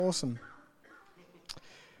Awesome.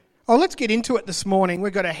 Oh, let's get into it this morning.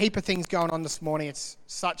 We've got a heap of things going on this morning. It's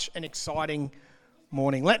such an exciting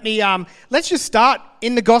morning. Let's just start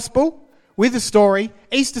in the gospel with the story.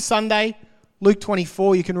 Easter Sunday, Luke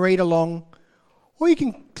 24. You can read along, or you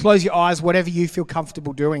can close your eyes, whatever you feel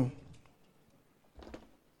comfortable doing.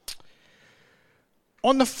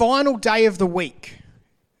 On the final day of the week,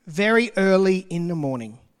 very early in the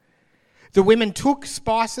morning, the women took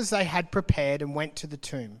spices they had prepared and went to the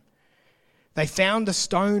tomb. They found the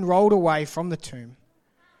stone rolled away from the tomb.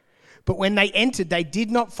 But when they entered, they did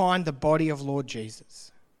not find the body of Lord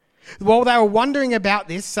Jesus. While they were wondering about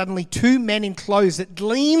this, suddenly two men in clothes that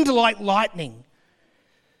gleamed like lightning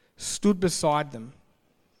stood beside them.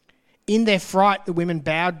 In their fright, the women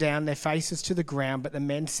bowed down their faces to the ground, but the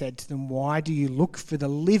men said to them, "Why do you look for the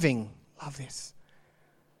living?" Love this.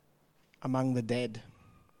 "Among the dead.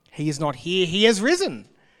 He is not here, he has risen.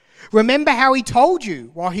 Remember how he told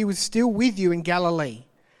you while he was still with you in Galilee.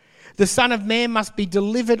 The Son of Man must be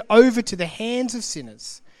delivered over to the hands of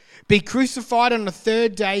sinners, be crucified on the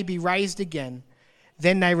third day, be raised again."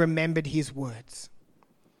 Then they remembered his words.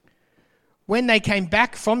 When they came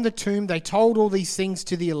back from the tomb, they told all these things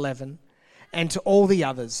to the 11 and to all the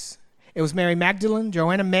others. It was Mary Magdalene,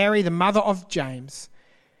 Joanna, Mary, the mother of James,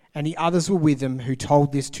 and the others were with them who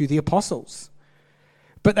told this to the apostles.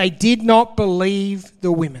 But they did not believe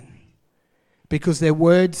the women, because their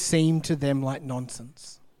words seemed to them like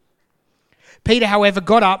nonsense. Peter, however,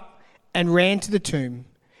 got up and ran to the tomb.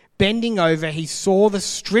 Bending over, he saw the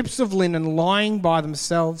strips of linen lying by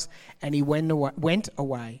themselves, and he went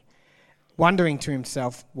away, wondering to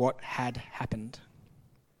himself what had happened.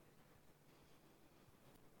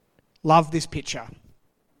 Love this picture.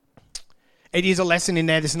 It is a lesson in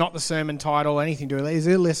there. This is not the sermon title or anything to do with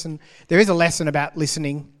it. There is a lesson about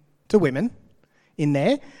listening to women in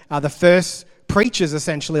there. The first preachers,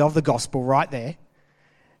 essentially, of the gospel right there.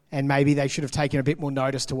 And maybe they should have taken a bit more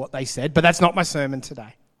notice to what they said. But that's not my sermon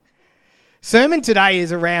today. Sermon today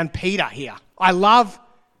is around Peter here. I love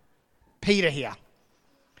Peter here.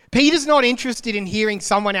 Peter's not interested in hearing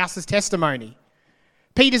someone else's testimony.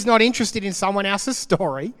 Peter's not interested in someone else's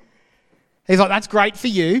story. He's like, that's great for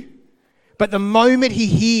you. But the moment he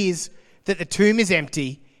hears that the tomb is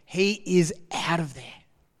empty, he is out of there,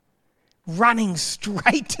 running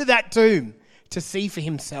straight to that tomb to see for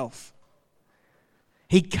himself.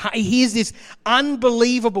 He hears this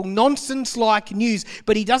unbelievable, nonsense-like news,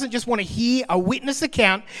 but he doesn't just want to hear a witness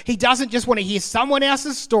account. He doesn't just want to hear someone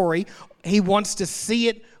else's story. He wants to see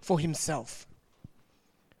it for himself.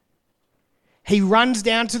 He runs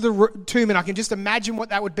down to the tomb, and I can just imagine what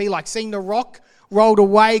that would be like, seeing the rock rolled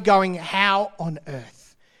away, going, how on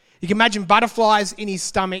earth? You can imagine butterflies in his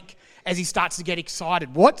stomach as he starts to get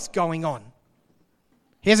excited. What's going on?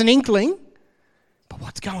 He has an inkling, but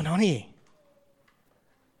what's going on here?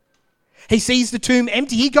 He sees the tomb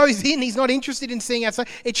empty. He goes in. He's not interested in seeing outside.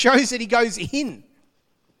 It shows that he goes in.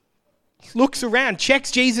 He looks around,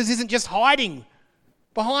 checks Jesus isn't just hiding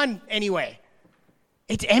behind anywhere.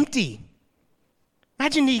 It's empty.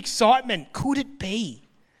 Imagine the excitement. Could it be?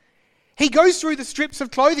 He goes through the strips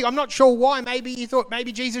of clothing. I'm not sure why. Maybe he thought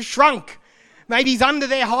maybe Jesus shrunk. Maybe he's under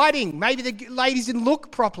there hiding. Maybe the ladies didn't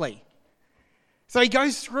look properly. So he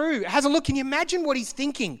goes through, has a look. Can you imagine what he's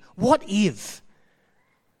thinking? What if?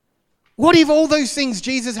 What if all those things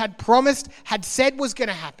Jesus had promised, had said was going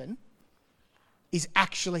to happen, is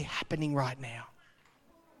actually happening right now?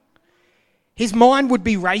 His mind would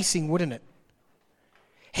be racing, wouldn't it?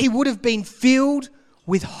 He would have been filled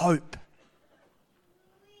with hope.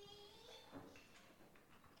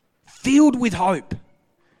 Filled with hope.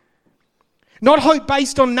 Not hope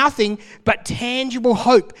based on nothing, but tangible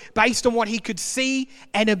hope based on what he could see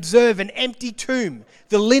and observe. An empty tomb,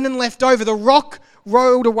 the linen left over, the rock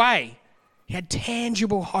rolled away. He had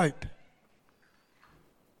tangible hope.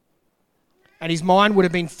 And his mind would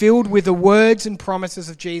have been filled with the words and promises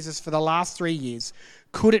of Jesus for the last 3 years.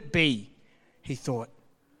 Could it be, he thought,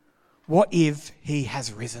 what if he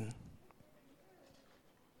has risen?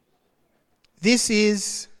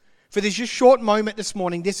 For this just short moment this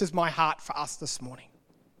morning, this is my heart for us this morning,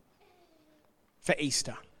 for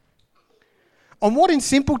Easter. On what, in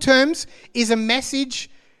simple terms, is a message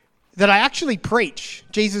that I actually preach.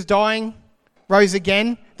 Jesus dying, rose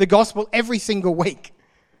again, the gospel every single week.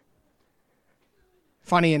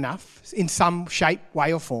 Funny enough, in some shape,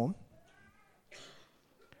 way or form.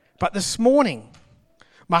 But this morning,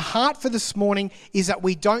 my heart for this morning is that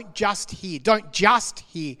we don't just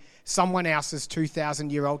hear someone else's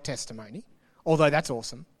 2,000-year-old testimony, although that's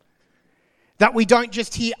awesome. That we don't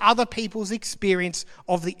just hear other people's experience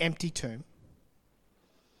of the empty tomb.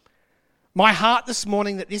 My heart this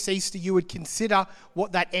morning that this Easter you would consider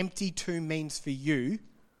what that empty tomb means for you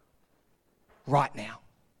right now.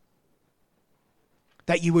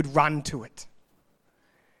 That you would run to it.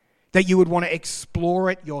 That you would want to explore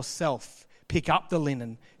it yourself. Pick up the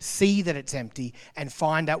linen, see that it's empty, and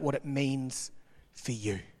find out what it means for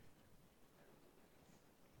you.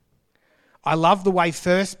 I love the way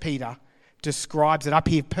 1 Peter describes it up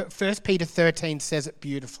here. 1 Peter 13 says it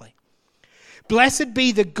beautifully. Blessed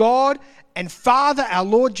be the God and Father, our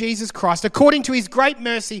Lord Jesus Christ. According to his great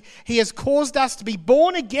mercy, he has caused us to be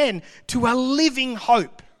born again to a living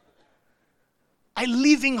hope. A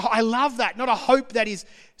living hope. I love that. Not a hope that is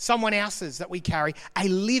someone else's that we carry. A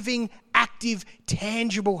living, active,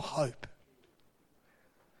 tangible hope.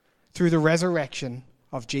 Through the resurrection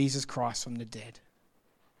of Jesus Christ from the dead.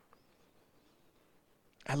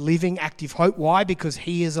 A living, active hope. Why? Because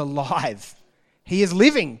he is alive. He is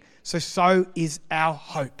living. So is our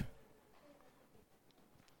hope.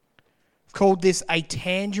 I've called this a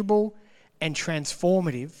tangible and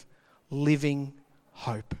transformative living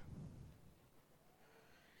hope.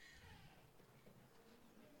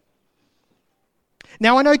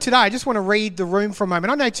 Now I know today, I just want to read the room for a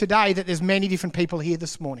moment. I know today that there's many different people here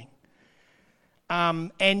this morning.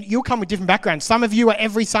 And you'll come with different backgrounds. Some of you are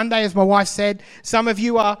every Sunday, as my wife said. Some of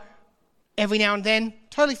you are every now and then.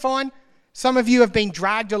 Totally fine. Some of you have been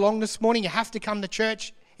dragged along this morning. You have to come to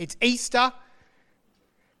church. It's Easter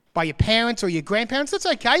by your parents or your grandparents. That's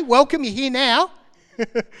okay. Welcome. You're here now.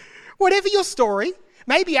 Whatever your story.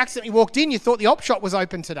 Maybe you accidentally walked in. You thought the op shop was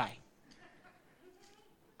open today.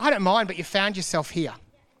 I don't mind, but you found yourself here.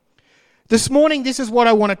 This morning, this is what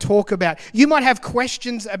I want to talk about. You might have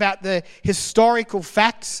questions about the historical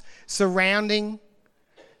facts surrounding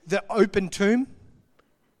the open tomb.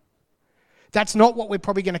 That's not what we're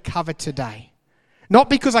probably going to cover today. Not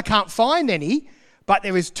because I can't find any, but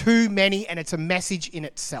there is too many and it's a message in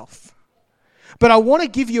itself. But I want to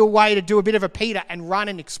give you a way to do a bit of a Peter and run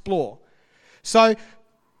and explore. So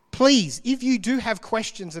please, if you do have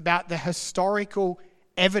questions about the historical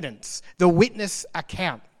evidence, the witness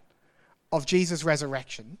account of Jesus'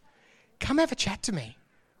 resurrection, come have a chat to me.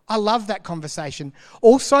 I love that conversation.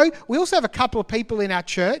 Also, we also have a couple of people in our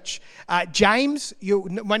church. James,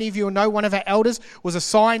 many of you will know, one of our elders, was a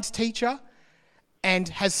science teacher and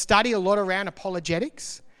has studied a lot around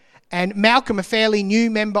apologetics. And Malcolm, a fairly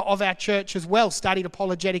new member of our church as well, studied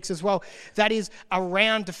apologetics as well. That is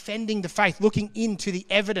around defending the faith, looking into the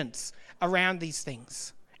evidence around these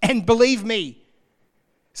things. And believe me,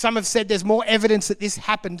 some have said there's more evidence that this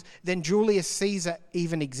happened than Julius Caesar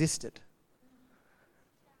even existed.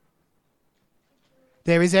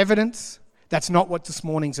 There is evidence. That's not what this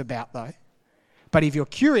morning's about, though. But if you're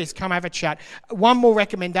curious, come have a chat. One more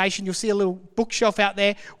recommendation. You'll see a little bookshelf out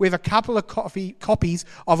there. We have a couple of copies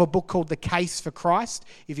of a book called The Case for Christ.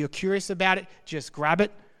 If you're curious about it, just grab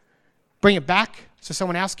it. Bring it back so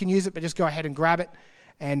someone else can use it, but just go ahead and grab it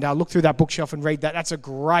and look through that bookshelf and read that. That's a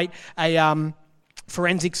great...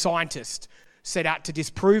 forensic scientist set out to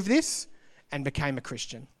disprove this and became a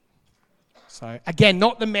Christian. So again,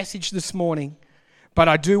 not the message this morning, but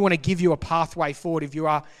I do want to give you a pathway forward if you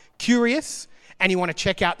are curious and you want to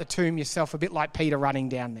check out the tomb yourself, a bit like Peter running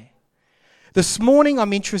down there. This morning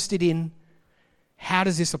I'm interested in, how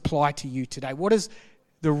does this apply to you today? What does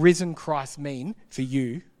the risen Christ mean for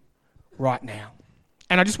you right now?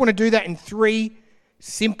 And I just want to do that in 3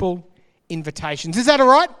 simple invitations. Is that all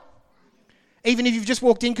right? Even if you've just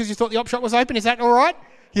walked in because you thought the op shop was open, is that all right?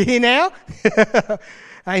 You're here now?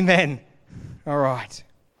 Amen. All right.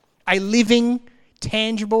 A living,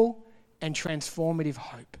 tangible, and transformative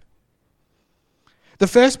hope. The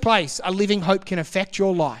first place a living hope can affect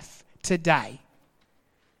your life today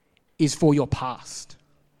is for your past.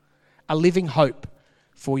 A living hope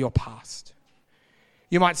for your past.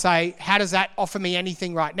 You might say, how does that offer me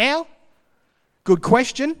anything right now? Good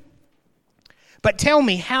question. But tell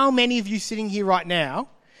me, how many of you sitting here right now,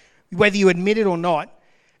 whether you admit it or not,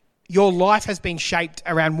 your life has been shaped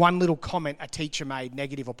around one little comment a teacher made,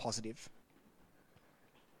 negative or positive?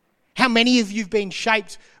 How many of you have been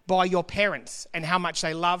shaped by your parents and how much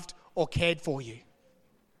they loved or cared for you?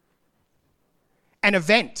 An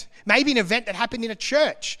event, maybe an event that happened in a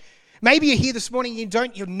church. Maybe you're here this morning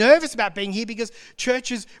and you're nervous about being here because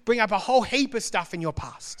churches bring up a whole heap of stuff in your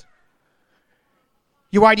past.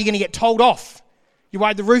 You're worried you're going to get told off. You're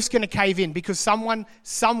worried the roof's going to cave in because someone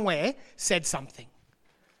somewhere said something.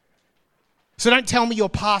 So don't tell me your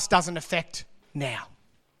past doesn't affect now.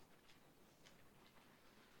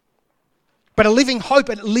 But a living hope,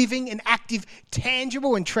 a living and active,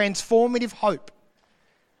 tangible and transformative hope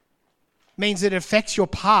means that it affects your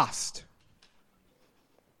past.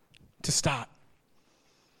 to start.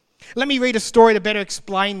 Let me read a story to better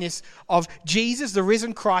explain this of Jesus, the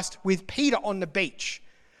risen Christ, with Peter on the beach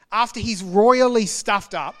after he's royally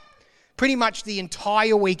stuffed up pretty much the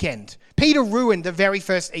entire weekend. Peter ruined the very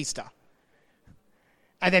first Easter.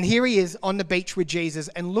 And then here he is on the beach with Jesus,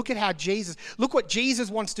 and look what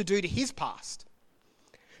Jesus wants to do to his past.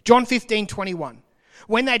 John 15:21.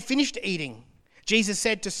 When they'd finished eating, Jesus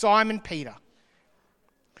said to Simon Peter,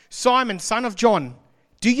 "Simon, son of John,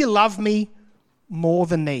 do you love me more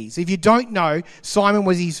than these?" If you don't know, Simon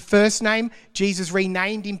was his first name. Jesus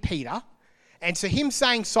renamed him Peter. And so him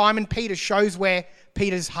saying Simon Peter shows where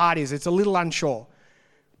Peter's heart is. It's a little unsure.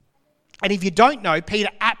 And if you don't know, Peter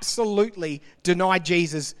absolutely denied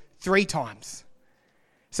Jesus 3 times.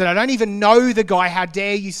 Said, "I don't even know the guy. How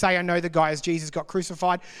dare you say I know the guy," as Jesus got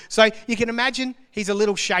crucified. So you can imagine he's a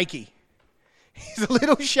little shaky. He's a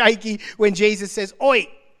little shaky when Jesus says, "Oi,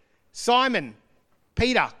 Simon,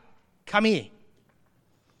 Peter, come here."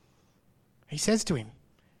 He says to him,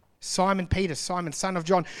 "Simon Peter, Simon, son of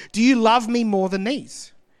John, do you love me more than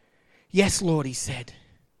these?" "Yes, Lord," he said.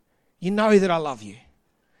 "You know that I love you."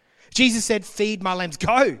 Jesus said, "Feed my lambs."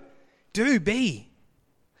 "Go, do, be."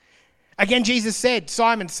 Again, Jesus said,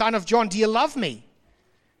 "Simon, son of John, do you love me?"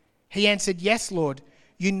 He answered, "Yes, Lord,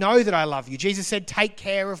 you know that I love you." Jesus said, "Take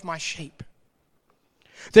care of my sheep."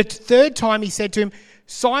 The third time he said to him,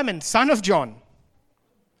 "Simon, son of John."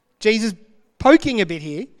 Jesus poking a bit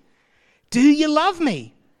here. "Do you love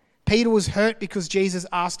me?" Peter was hurt because Jesus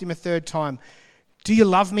asked him a third time. "Do you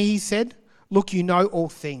love me?" he said. "Look, you know all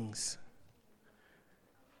things.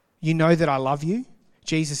 You know that I love you."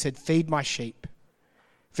 Jesus said, "Feed my sheep.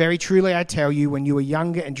 Very truly I tell you, when you were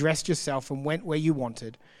younger and dressed yourself and went where you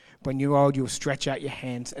wanted, when you're old you will stretch out your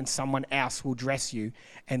hands and someone else will dress you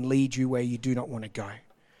and lead you where you do not want to go."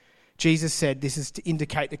 Jesus said this is to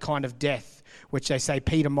indicate the kind of death which they say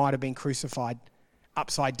Peter might have been crucified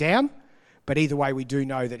upside down, but either way we do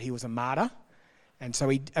know that he was a martyr, and so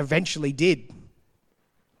he eventually did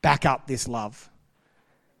back up this love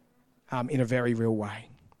in a very real way.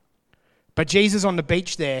 But Jesus on the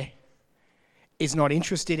beach there is not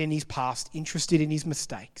interested in his past, interested in his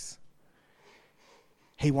mistakes.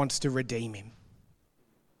 He wants to redeem him.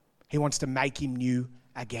 He wants to make him new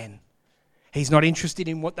again. He's not interested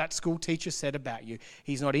in what that school teacher said about you.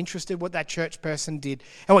 He's not interested in what that church person did.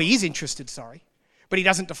 Oh, he is interested, sorry. But he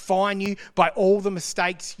doesn't define you by all the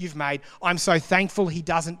mistakes you've made. I'm so thankful he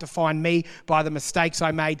doesn't define me by the mistakes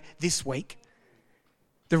I made this week.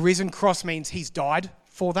 The risen cross means he's died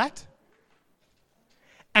for that.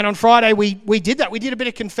 And on Friday, we did that. We did a bit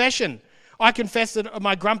of confession. I confessed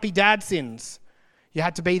my grumpy dad sins. You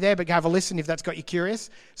had to be there, but have a listen if that's got you curious.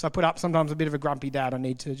 So I put up sometimes a bit of a grumpy dad. I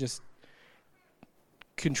need to just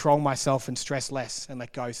control myself and stress less and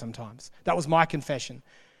let go sometimes. That was my confession.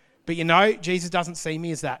 But you know, Jesus doesn't see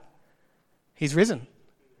me as that. He's risen.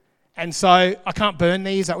 And so I can't burn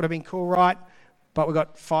these. That would have been cool, right? But we've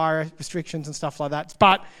got fire restrictions and stuff like that.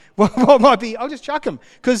 But what might be, I'll just chuck them.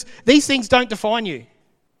 Because these things don't define you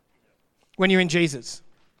when you're in Jesus.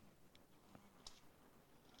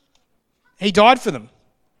 He died for them.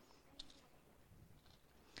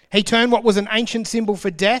 He turned what was an ancient symbol for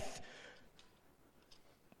death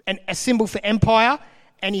and a symbol for empire,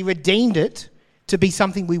 and he redeemed it to be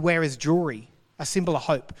something we wear as jewelry, a symbol of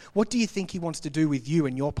hope. What do you think he wants to do with you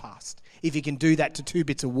and your past if he can do that to 2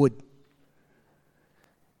 bits of wood?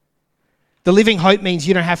 The living hope means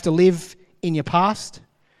you don't have to live in your past.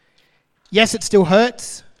 Yes, it still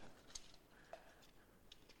hurts.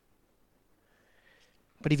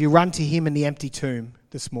 But if you run to him in the empty tomb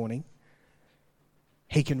this morning,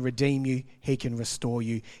 he can redeem you, he can restore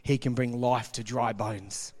you, he can bring life to dry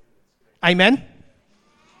bones. Amen?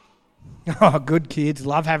 Oh, good kids.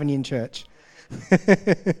 Love having you in church.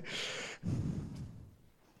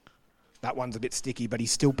 That one's a bit sticky, but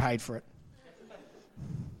he's still paid for it.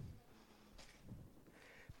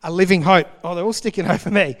 A living hope. Oh, they're all sticking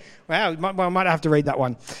over me. Wow, I might have to read that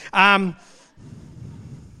one.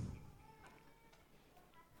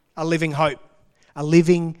 A living hope. A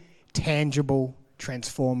living, tangible,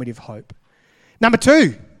 transformative hope. Number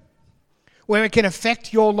 2, where it can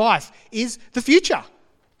affect your life, is the future.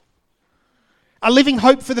 A living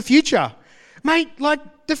hope for the future. Mate,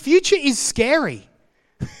 the future is scary.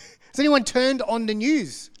 Has anyone turned on the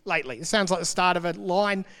news lately? It sounds like the start of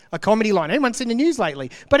a comedy line. Anyone seen the news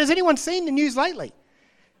lately? But has anyone seen the news lately?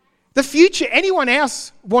 The future, anyone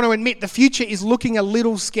else want to admit the future is looking a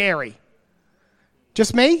little scary?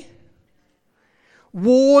 Just me?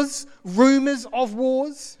 Wars, rumours of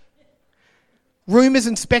wars, rumours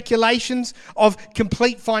and speculations of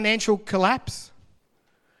complete financial collapse,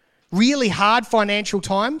 really hard financial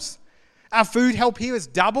times. Our food help here has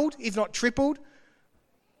doubled, if not tripled,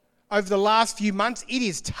 over the last few months. It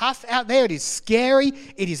is tough out there. It is scary.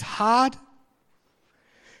 It is hard.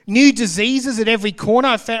 New diseases at every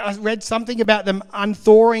corner. I read something about them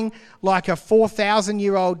unthawing like a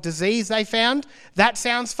 4,000-year-old disease they found. That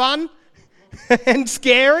sounds fun and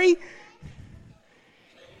scary.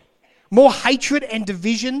 More hatred and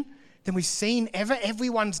division than we've seen ever.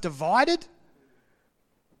 Everyone's divided.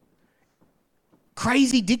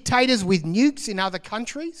 Crazy dictators with nukes in other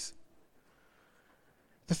countries.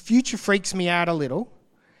 The future freaks me out a little.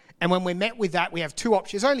 And when we're met with that, we have two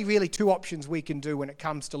options. There's only really two options we can do when it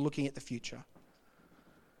comes to looking at the future.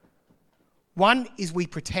 One is we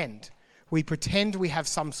pretend. We pretend we have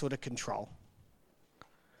some sort of control.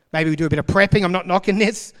 Maybe we do a bit of prepping. I'm not knocking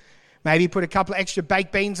this. Maybe put a couple of extra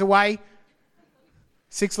baked beans away.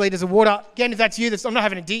 6 litres of water. Again, if that's you, I'm not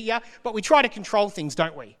having a dig here. But we try to control things,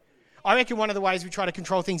 don't we? I reckon one of the ways we try to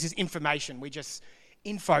control things is information. We just...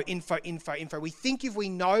 Info. We think if we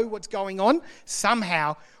know what's going on,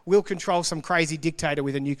 somehow we'll control some crazy dictator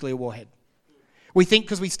with a nuclear warhead. We think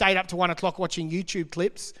because we stayed up to 1 o'clock watching YouTube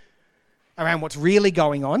clips around what's really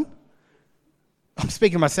going on. I'm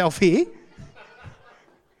speaking to myself here.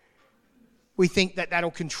 We think that that'll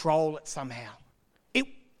control it somehow.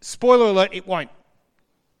 Spoiler alert, it won't.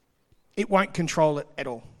 It won't control it at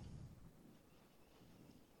all.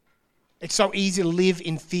 It's so easy to live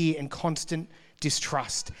in fear and constant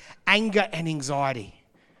distrust, anger and anxiety.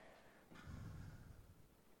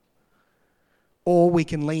 Or we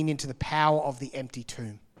can lean into the power of the empty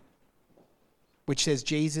tomb, which says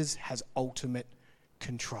Jesus has ultimate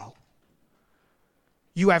control.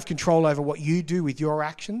 You have control over what you do with your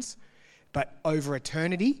actions, but over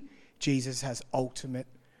eternity, Jesus has ultimate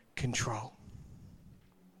control.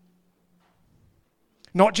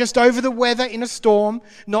 Not just over the weather in a storm,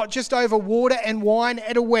 not just over water and wine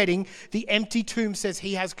at a wedding. The empty tomb says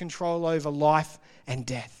he has control over life and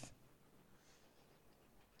death.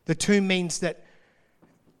 The tomb means that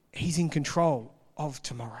he's in control of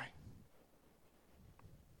tomorrow.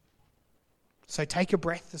 So take a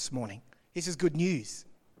breath this morning. This is good news.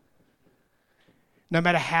 No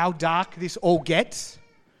matter how dark this all gets,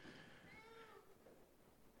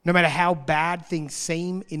 no matter how bad things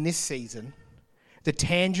seem in this season, the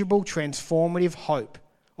tangible, transformative hope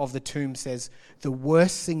of the tomb says the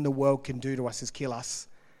worst thing the world can do to us is kill us.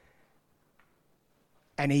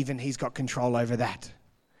 And even he's got control over that.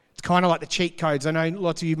 It's kind of like the cheat codes. I know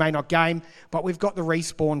lots of you may not game, but we've got the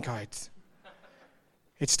respawn codes.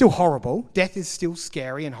 It's still horrible. Death is still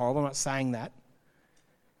scary and horrible. I'm not saying that.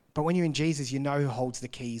 But when you're in Jesus, you know who holds the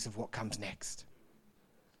keys of what comes next.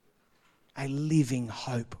 A living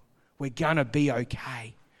hope. We're going to be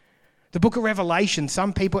okay. The book of Revelation,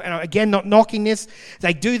 some people, and again, not knocking this,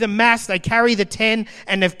 they do the maths, they carry the 10,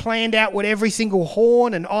 and they've planned out what every single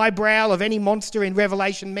horn and eyebrow of any monster in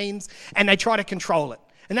Revelation means, and they try to control it.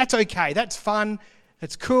 And that's okay, that's fun,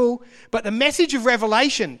 that's cool. But the message of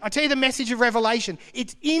Revelation, I tell you the message of Revelation,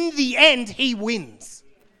 it's in the end, he wins.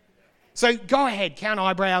 So go ahead, count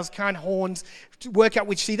eyebrows, count horns, work out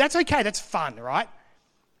which see, that's okay, that's fun, right?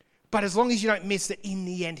 But as long as you don't miss that in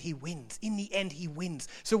the end, he wins. In the end, he wins.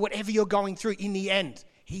 So whatever you're going through, in the end,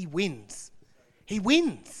 he wins. He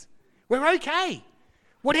wins. We're okay.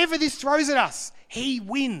 Whatever this throws at us, he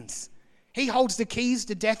wins. He holds the keys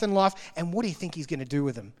to death and life. And what do you think he's going to do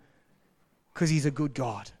with them? Because he's a good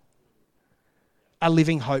God. A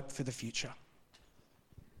living hope for the future.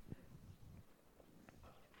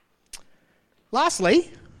 Lastly,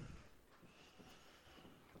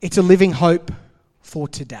 it's a living hope for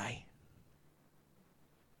today.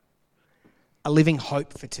 A living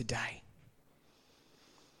hope for today.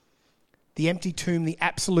 The empty tomb, the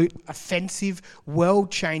absolute offensive,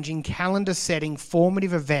 world-changing, calendar-setting,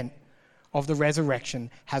 formative event of the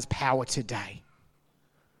resurrection has power today.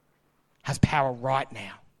 Has power right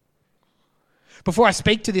now. Before I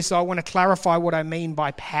speak to this, I want to clarify what I mean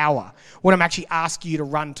by power. What I'm actually asking you to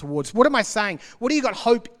run towards. What am I saying? What do you got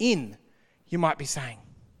hope in? You might be saying.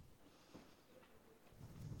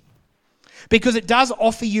 Because it does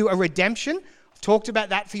offer you a redemption. I've talked about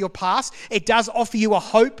that for your past. It does offer you a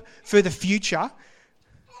hope for the future.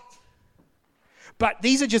 But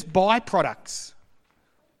these are just byproducts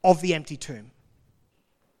of the empty tomb.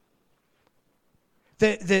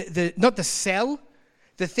 Not the cell.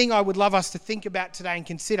 The thing I would love us to think about today and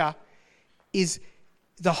consider is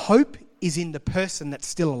the hope is in the person that's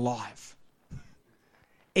still alive.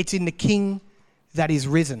 It's in the King that is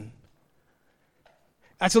risen.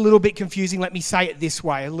 That's a little bit confusing. Let me say it this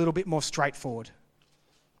way, a little bit more straightforward.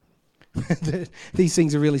 These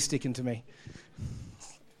things are really sticking to me.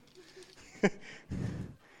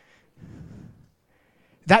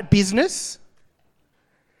 that business,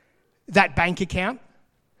 that bank account,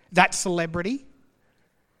 that celebrity,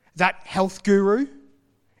 that health guru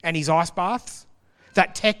and his ice baths,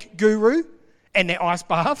 that tech guru and their ice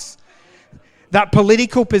baths, that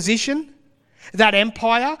political position, that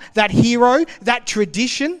empire, that hero, that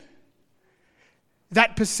tradition,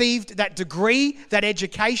 that perceived, that degree, that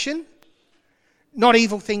education. Not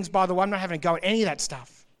evil things, by the way. I'm not having a go at any of that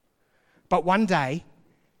stuff. But one day,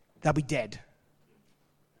 they'll be dead.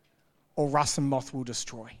 Or rust and moth will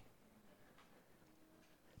destroy.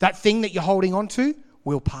 That thing that you're holding on to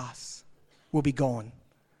will pass, will be gone.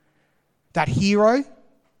 That hero,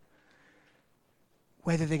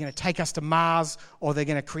 whether they're going to take us to Mars or they're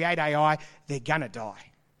going to create AI, they're going to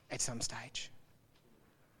die at some stage.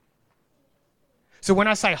 So when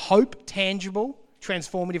I say hope, tangible,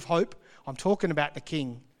 transformative hope, I'm talking about the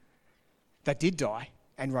King that did die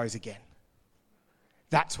and rose again.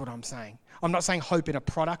 That's what I'm saying. I'm not saying hope in a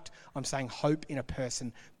product. I'm saying hope in a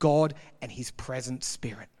person, God and his present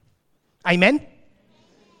Spirit. Amen?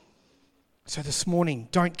 So this morning,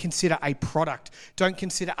 don't consider a product. Don't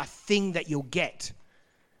consider a thing that you'll get.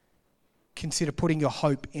 Consider putting your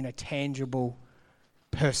hope in a tangible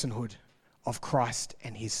personhood of Christ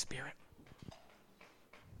and his Spirit.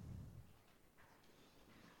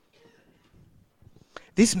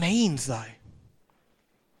 This means, though,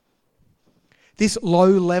 this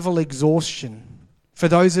low-level exhaustion for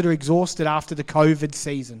those that are exhausted after the COVID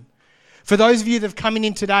season, for those of you that have come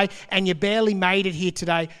in today and you barely made it here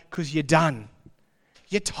today because you're done.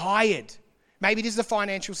 You're tired. Maybe it is the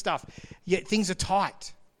financial stuff. Things are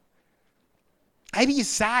tight. Maybe you're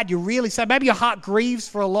sad. You're really sad. Maybe your heart grieves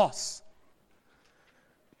for a loss.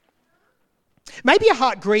 Maybe your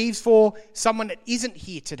heart grieves for someone that isn't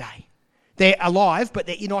here today. They're alive,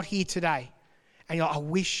 but you're not here today. And you're like, I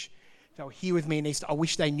wish they were here with me in Easter. I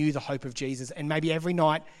wish they knew the hope of Jesus. And maybe every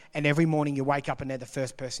night and every morning you wake up and they're the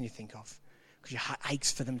first person you think of. Because your heart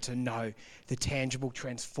aches for them to know the tangible,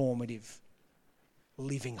 transformative,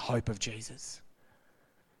 living hope of Jesus.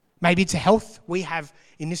 Maybe it's a health. We have,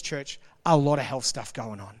 in this church, a lot of health stuff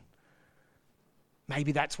going on.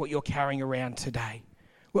 Maybe that's what you're carrying around today.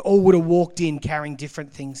 We all would have walked in carrying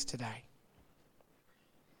different things today.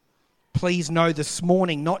 Please know this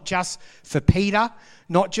morning, not just for Peter,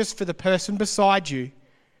 not just for the person beside you,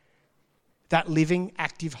 that living,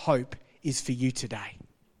 active hope is for you today.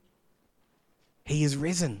 He is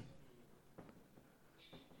risen.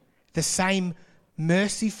 The same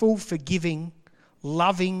merciful, forgiving,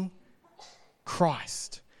 loving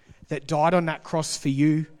Christ that died on that cross for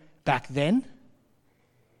you back then,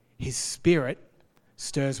 his Spirit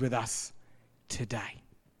stirs with us today.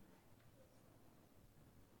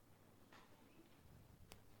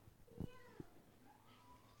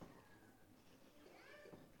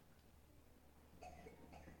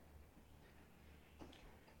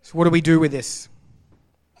 So what do we do with this?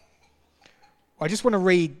 I just want to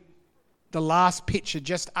read the last picture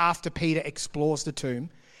just after Peter explores the tomb.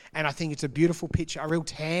 And I think it's a beautiful picture, a real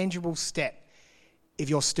tangible step if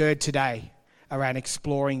you're stirred today around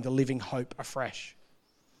exploring the living hope afresh.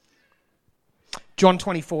 John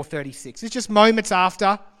 24:36. It's just moments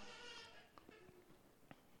after,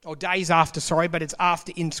 or days after, sorry, but it's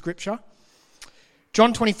after in Scripture.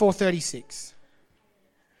 John 24:36.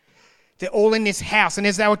 They're all in this house. And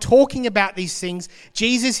as they were talking about these things,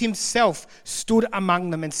 Jesus himself stood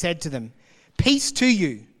among them and said to them, "Peace to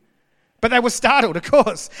you." But they were startled, of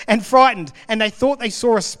course, and frightened, and they thought they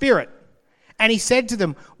saw a spirit. And he said to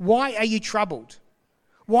them, "Why are you troubled?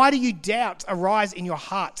 Why do you doubt arise in your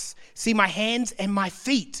hearts? See my hands and my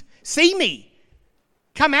feet. See me.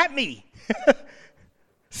 Come at me.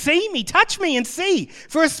 See me, touch me and see.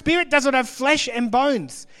 For a spirit does not have flesh and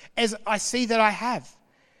bones, as I see that I have."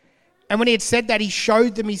 And when he had said that, he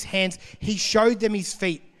showed them his hands, he showed them his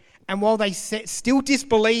feet. And while they still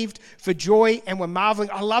disbelieved for joy and were marveling,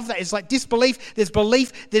 I love that. It's like disbelief, there's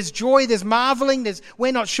belief, there's joy, there's marveling,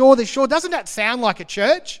 we're not sure, there's sure. Doesn't that sound like a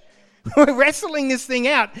church? We're wrestling this thing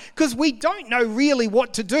out because we don't know really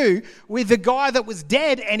what to do with the guy that was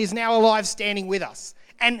dead and is now alive standing with us.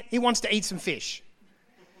 And he wants to eat some fish.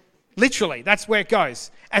 Literally, that's where it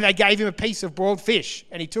goes. And they gave him a piece of broiled fish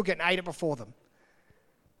and he took it and ate it before them.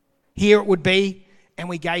 Here it would be, and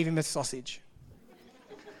we gave him a sausage.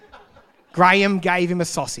 Graham gave him a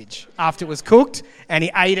sausage after it was cooked, and he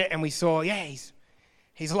ate it, and we saw, yeah,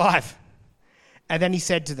 he's alive. And then he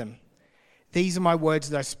said to them, These are my words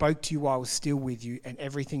that I spoke to you while I was still with you, and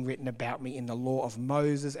everything written about me in the law of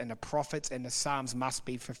Moses and the prophets and the Psalms must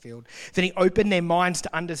be fulfilled. Then he opened their minds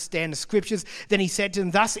to understand the scriptures. Then he said to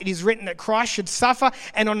them, thus it is written that Christ should suffer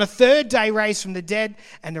and on the third day raise from the dead,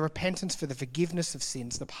 and the repentance for the forgiveness of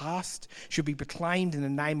sins, the past, should be proclaimed in the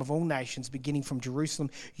name of all nations, beginning from Jerusalem.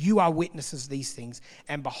 You are witnesses of these things,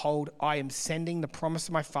 and behold, I am sending the promise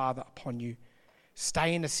of my Father upon you.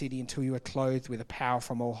 Stay in the city until you are clothed with a power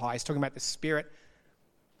from all high. He's talking about the Spirit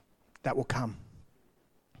that will come.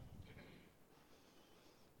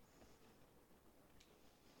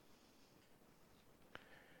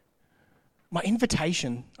 My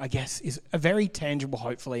invitation, I guess, is a very tangible,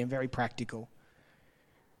 hopefully, and very practical.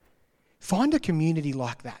 Find a community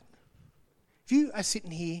like that. If you are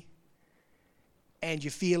sitting here and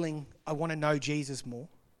you're feeling, I want to know Jesus more,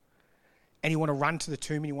 and you want to run to the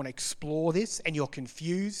tomb and you want to explore this and you're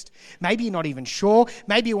confused. Maybe you're not even sure.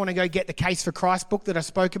 Maybe you want to go get the Case for Christ book that I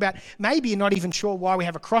spoke about. Maybe you're not even sure why we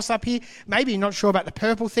have a cross up here. Maybe you're not sure about the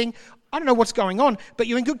purple thing. I don't know what's going on, but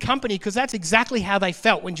you're in good company because that's exactly how they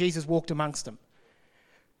felt when Jesus walked amongst them.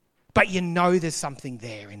 But you know there's something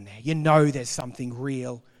there in there. You know there's something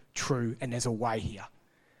real, true, and there's a way here.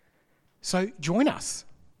 So join us.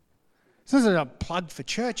 This isn't a plug for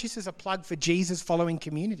church. This is a plug for Jesus following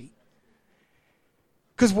community.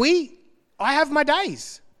 Because I have my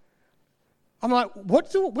days. I'm like,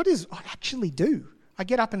 what does I actually do? I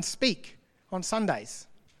get up and speak on Sundays.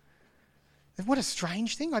 What a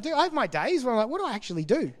strange thing I do. I have my days where I'm like, what do I actually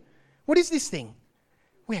do? What is this thing?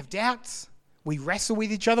 We have doubts. We wrestle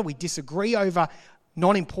with each other. We disagree over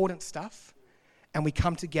non-important stuff. And we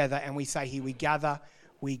come together and we say, here we gather,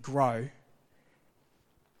 we grow.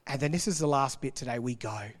 And then this is the last bit today, we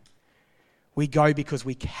go. We go because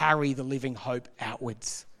we carry the living hope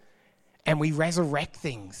outwards. And we resurrect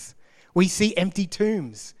things. We see empty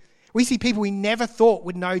tombs. We see people we never thought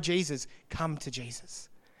would know Jesus come to Jesus.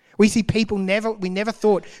 We see people we never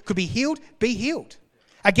thought could be healed.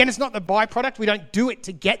 Again, it's not the byproduct. We don't do it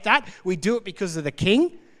to get that. We do it because of the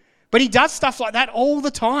King. But he does stuff like that all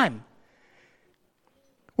the time.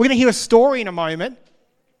 We're going to hear a story in a moment.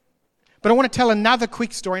 But I want to tell another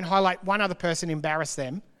quick story and highlight one other person, embarrass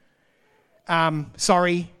them.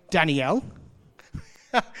 Sorry, Danielle,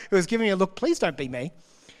 who was giving me a look. Please don't be me.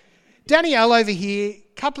 Danielle over here,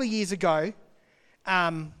 a couple of years ago,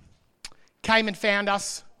 came and found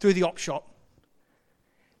us through the op shop.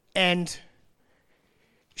 And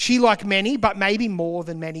she, like many, but maybe more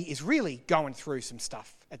than many, is really going through some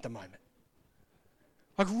stuff at the moment.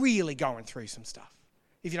 Like really going through some stuff,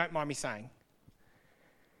 if you don't mind me saying.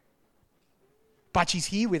 But she's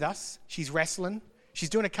here with us. She's wrestling. She's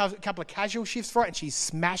doing a couple of casual shifts for it and she's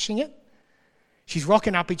smashing it. She's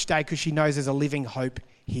rocking up each day because she knows there's a living hope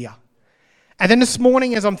here. And then this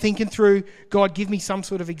morning as I'm thinking through, God, give me some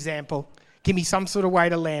sort of example. Give me some sort of way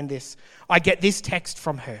to land this. I get this text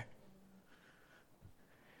from her.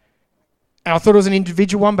 And I thought it was an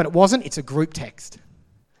individual one, but it wasn't. It's a group text.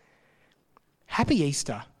 Happy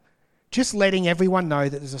Easter. Just letting everyone know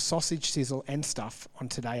that there's a sausage sizzle and stuff on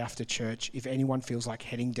today after church if anyone feels like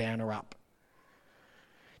heading down or up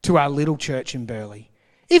to our little church in Burleigh.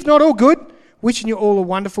 If not, all good. Wishing you all a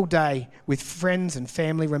wonderful day with friends and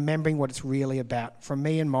family, remembering what it's really about. From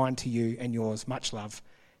me and mine to you and yours, much love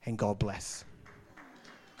and God bless.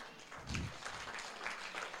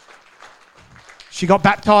 She got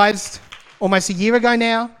baptised almost a year ago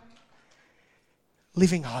now.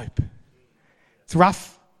 Living hope. It's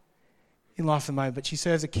rough in life at the moment, but she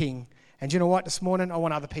serves a king. And you know what? This morning, I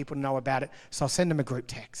want other people to know about it, so I'll send them a group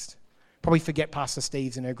text. Probably forget Pastor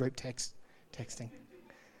Steve's in her group texting.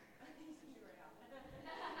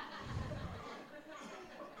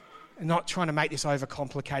 And not trying to make this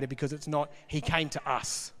overcomplicated because it's not. He came to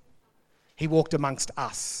us. He walked amongst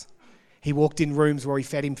us. He walked in rooms where he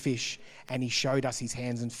fed him fish and he showed us his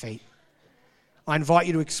hands and feet. I invite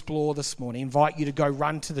you to explore this morning. I invite you to go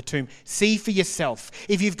run to the tomb. See for yourself.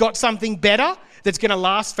 If you've got something better that's going to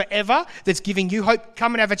last forever, that's giving you hope,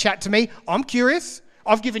 come and have a chat to me. I'm curious.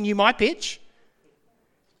 I've given you my pitch.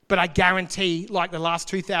 But I guarantee, like the last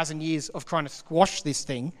 2,000 years of trying to squash this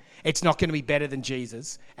thing, it's not going to be better than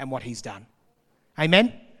Jesus and what he's done.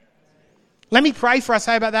 Amen? Let me pray for us.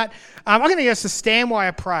 How about that? I'm going to get us to stand while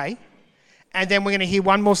I pray. And then we're going to hear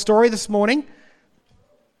one more story this morning.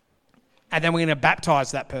 And then we're going to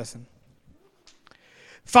baptise that person.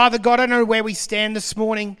 Father God, I don't know where we stand this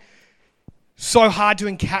morning. So hard to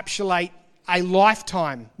encapsulate a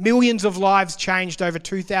lifetime. Millions of lives changed over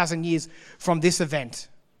 2,000 years from this event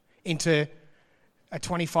into a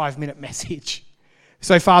 25-minute message.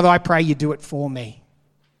 So Father, I pray you do it for me.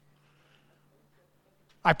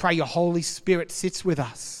 I pray your Holy Spirit sits with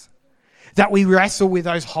us, that we wrestle with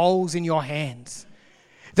those holes in your hands,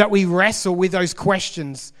 that we wrestle with those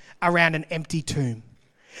questions around an empty tomb,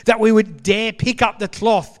 that we would dare pick up the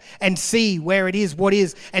cloth and see where it is, what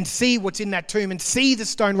is, and see what's in that tomb and see the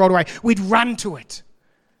stone rolled away. We'd run to it.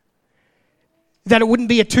 That it wouldn't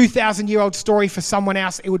be a 2,000-year-old story for someone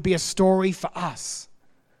else, it would be a story for us.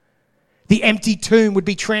 The empty tomb would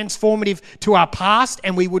be transformative to our past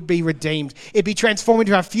and we would be redeemed. It'd be transformative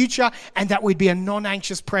to our future and that we'd be a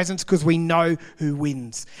non-anxious presence because we know who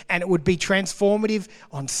wins. And it would be transformative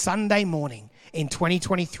on Sunday morning in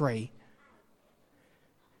 2023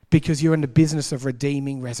 because you're in the business of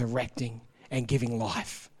redeeming, resurrecting and giving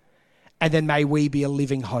life. And then may we be a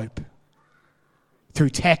living hope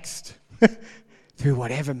through text, through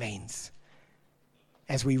whatever means,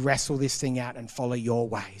 as we wrestle this thing out and follow your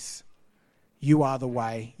ways. You are the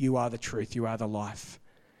way, you are the truth, you are the life.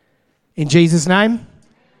 In Jesus' name,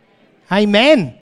 amen.